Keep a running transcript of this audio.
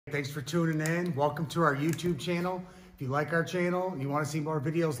Thanks for tuning in. Welcome to our YouTube channel. If you like our channel and you want to see more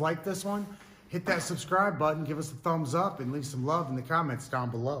videos like this one, hit that subscribe button, give us a thumbs up, and leave some love in the comments down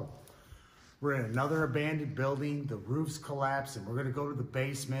below. We're in another abandoned building. The roof's collapsed, and we're going to go to the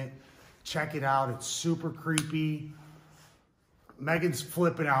basement, check it out. It's super creepy. Megan's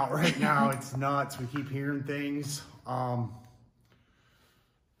flipping out right now. It's nuts. We keep hearing things.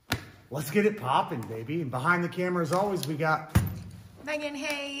 Let's get it popping, baby. And behind the camera, as always, we got Megan.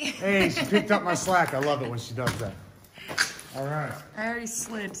 Hey. Hey, she picked up my slack. I love it when she does that. All right. I already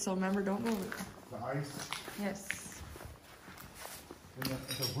slid, so remember, don't move. The ice. Yes. And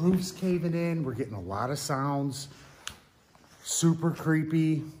the roof's caving in. We're getting a lot of sounds. Super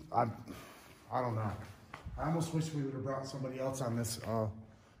creepy. I don't know. I almost wish we would have brought somebody else on this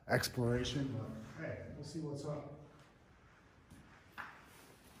exploration, but hey, we'll see what's up.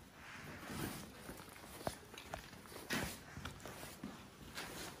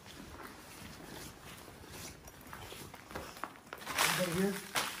 Anybody here?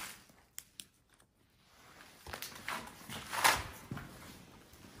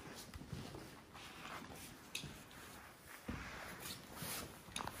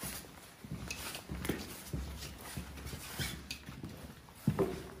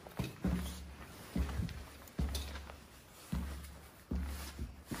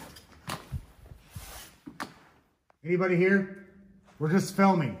 Anybody here? We're just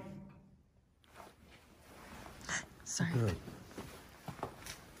filming. Sorry. Good.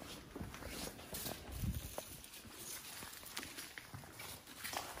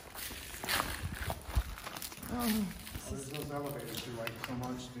 Oh, What is those elevators you like so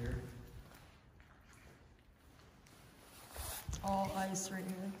much, dear? it's all ice right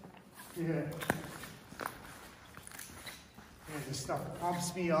here. Yeah. Man, this stuff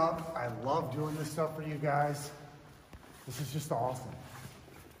pumps me up. I love doing this stuff for you guys. This is just awesome.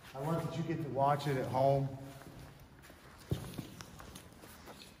 I love that you get to watch it at home.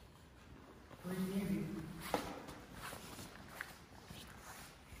 Pretty easy.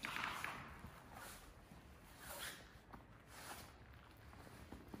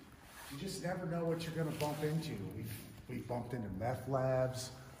 You just never know what you're going to bump into. We've bumped into meth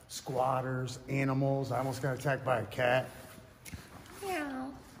labs, squatters, animals. I almost got attacked by a cat.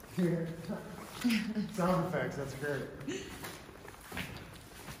 Meow. Sound effects, that's great.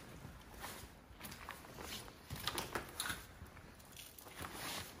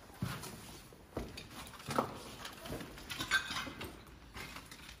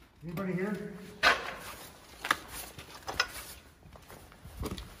 Anybody here?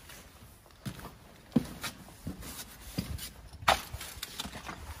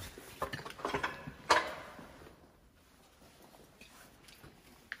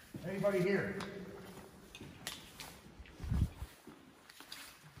 Anybody here?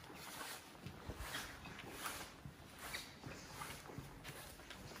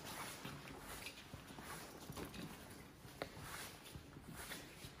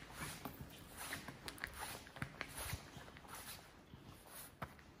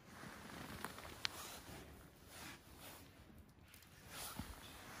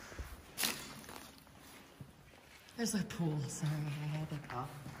 There's a pool. Sorry, I had to. Huh?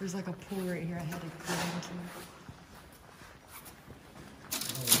 There's like a pool right here. I had to go into.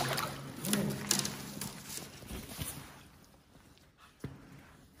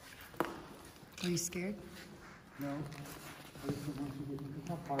 Are you scared? No. Look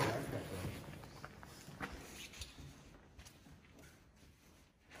how far that goes.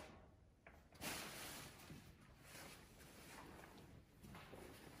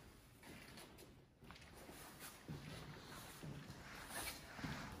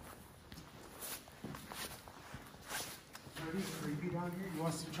 Pretty creepy down here. You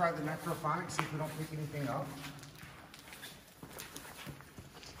want us to try the necrophonics, see if we don't pick anything up?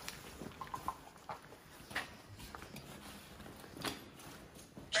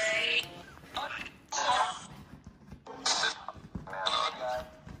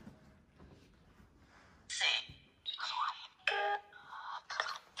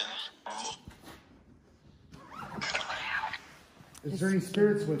 Is there any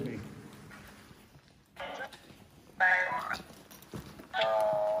spirits with me?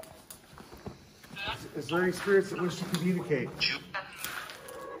 Is there any spirits that wish to communicate?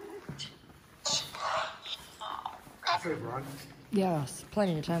 Say, Ron. Yes,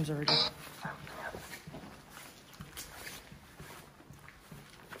 plenty of times already.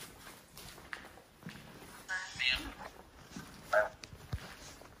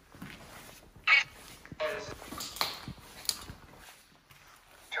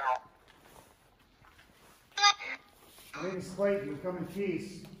 My name is Clayton. We come in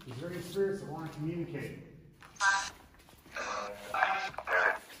peace. Is there any spirits that want to communicate?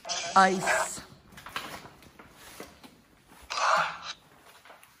 Ice.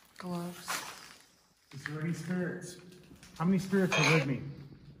 Gloves. Is there any spirits? How many spirits are with me?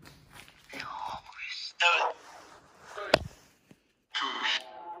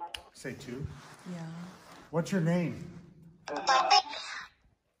 Say 2. Yeah. What's your name?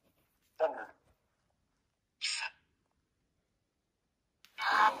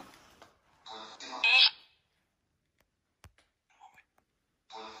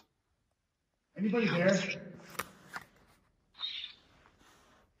 Anybody there?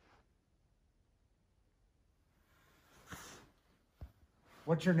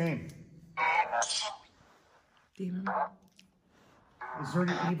 What's your name? Demon. Is there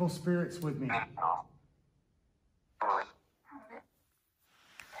any evil spirits with me? All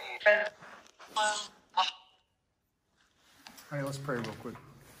right, let's pray real quick.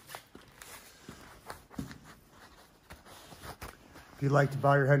 If you'd like to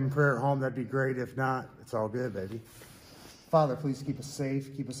bow your head in prayer at home, that'd be great. If not, it's all good, baby. Father, please keep us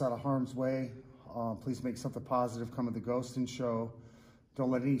safe. Keep us out of harm's way. Please make something positive come of the Ghostin' Show. Don't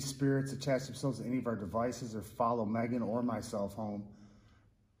let any spirits attach themselves to any of our devices or follow Megan or myself home.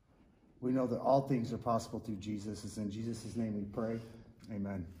 We know that all things are possible through Jesus. It's in Jesus' name we pray.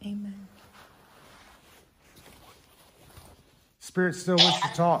 Amen. Amen. Spirit still wants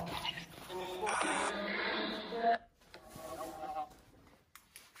to talk.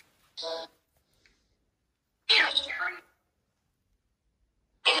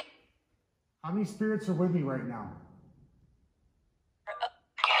 How many spirits are with me right now?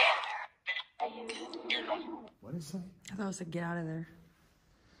 What is that? I thought I said get out of there.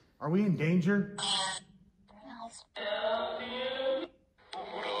 Are we in danger?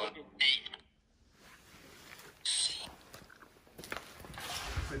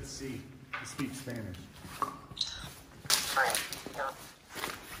 Let's see. He speaks Spanish.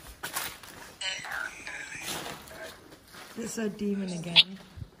 It's a demon again.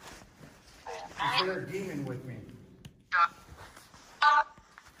 Is there a demon with me?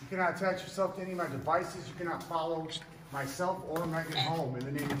 You cannot attach yourself to any of my devices. You cannot follow myself or Megan home in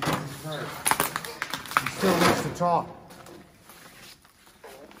the name of Jesus Christ. He still wants to talk.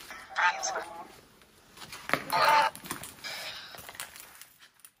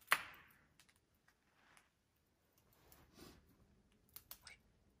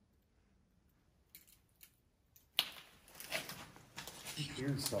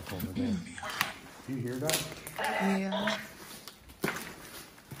 Hearing stuff over there. Do you hear that? Yeah.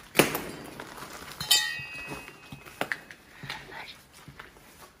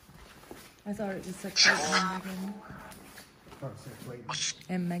 I thought it just said Clayton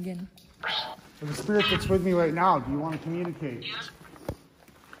and Megan. For the spirit that's with me right now, do you want to communicate?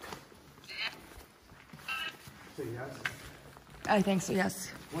 Say yes. I think so,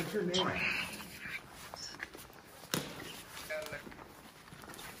 yes. What's your name?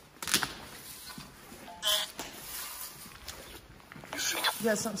 You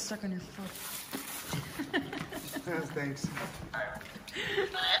got something stuck on your foot. Yes, thanks.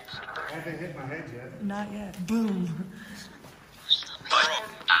 I haven't hit my head yet. Not yet. Boom.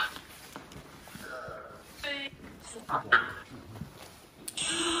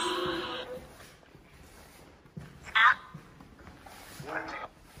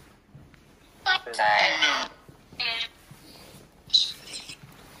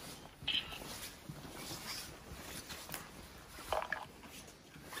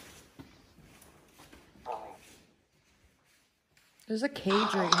 There's a cage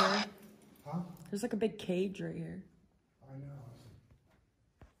right here. Huh? There's like a big cage right here. I know.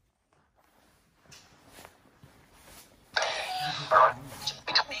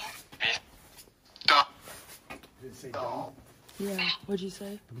 Did it say don't? Yeah. What'd you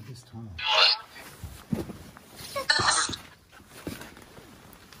say? Look at this tunnel.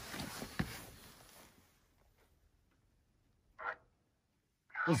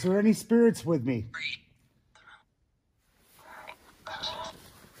 Is there any spirits with me?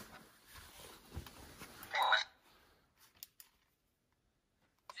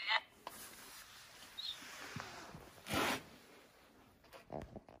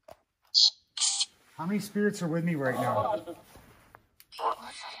 How many spirits are with me right now?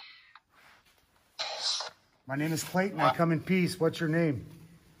 My name is Clayton. I come in peace. What's your name?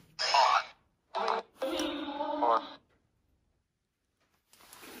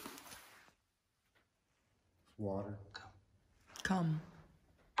 Water. Come.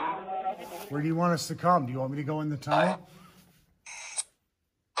 Where do you want us to come? Do you want me to go in the tunnel?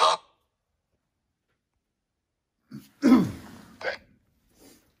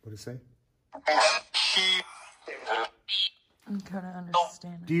 What did it say? I'm kind of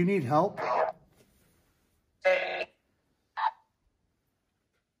understanding. Do you need help?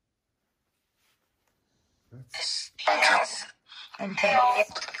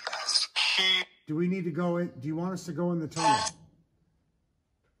 Do we need to go in? Do you want us to go in the tunnel?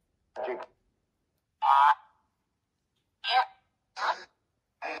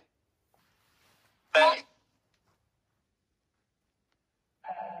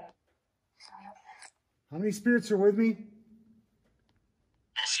 How many spirits are with me?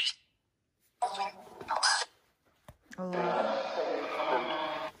 A lot.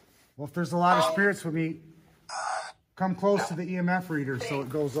 Well, if there's a lot of spirits with me, come close to the EMF reader so it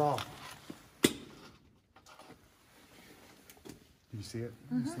goes off. Do you see it?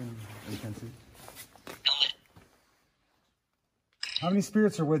 You can see it? How many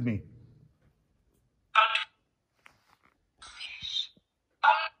spirits are with me?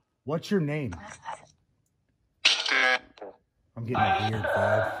 What's your name? I'm getting a weird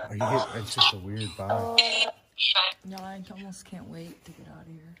vibe. Are you getting, it's just a weird vibe. No, I almost can't wait to get out of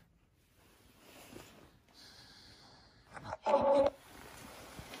here.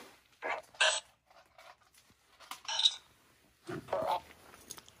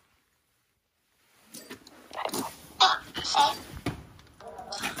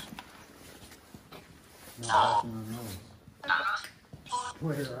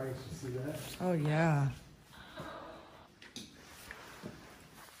 Where I should see that. Oh, yeah.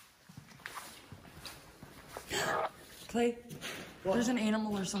 Clay, there's an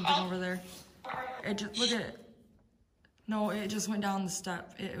animal or something over there. It just, look at it. No, it just went down the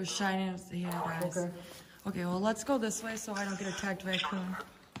step. It was shining its eyes. Okay. Okay, well, let's go this way so I don't get attacked by a raccoon.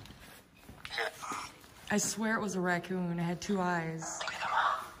 I swear it was a raccoon. It had 2 eyes.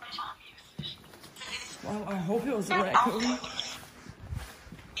 Well, I hope it was a raccoon.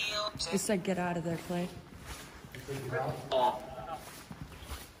 It said, get out of there, Clay. Is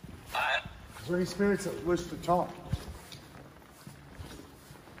there any spirits that wish to talk?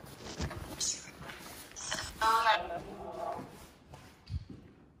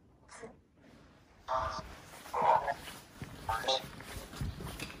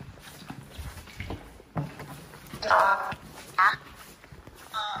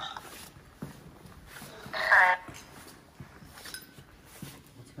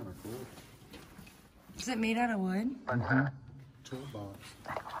 That's kind of cool. Is it made out of wood? Mm-hmm. Toolbox.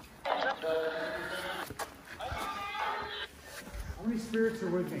 How many spirits are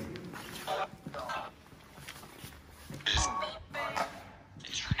with me?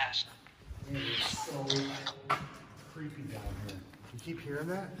 It is so creepy down here. You keep hearing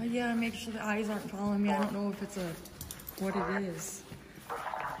that? Yeah, make sure the eyes aren't following me. I don't know if it's what it is.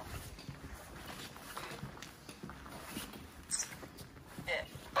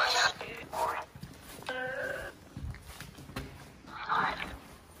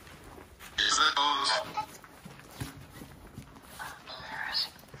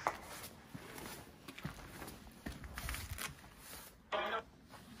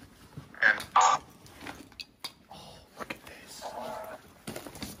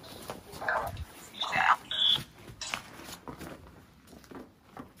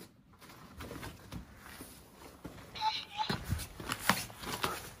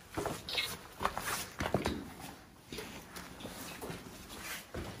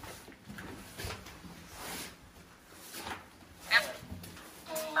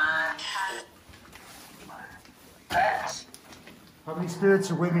 How many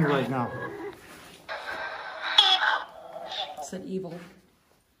spirits are with me right now? It said evil.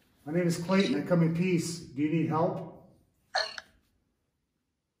 My name is Clayton. I come in peace. Do you need help?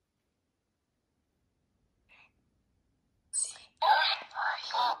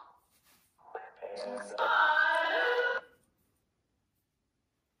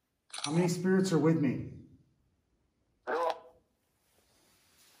 How many spirits are with me?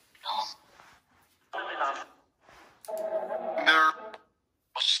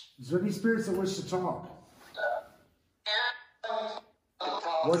 Is there any spirits that wish to talk?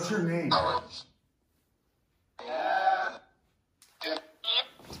 What's your name?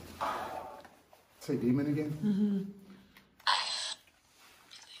 Say demon again? Mm-hmm.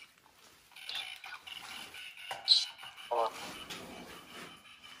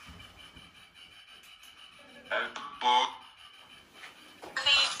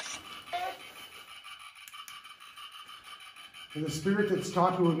 And the spirit that's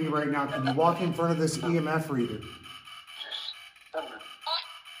talking with me right now, can you walk in front of this EMF reader?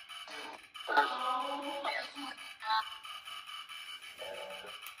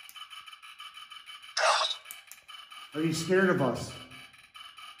 Are you scared of us?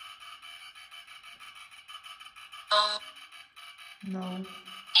 No.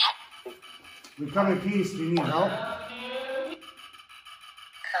 We come in peace. Do you need help?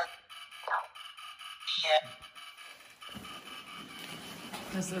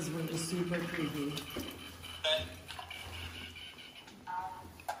 This is really super creepy.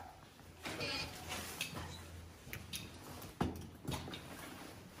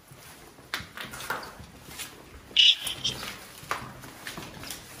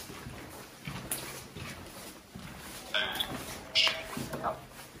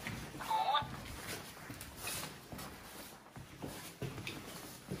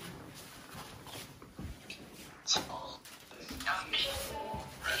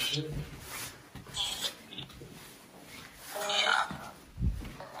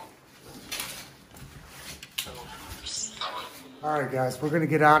 All right, guys, we're going to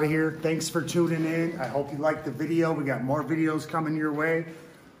get out of here. Thanks for tuning in. I hope you liked the video. We got more videos coming your way.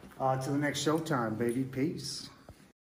 To the next showtime, baby. Peace.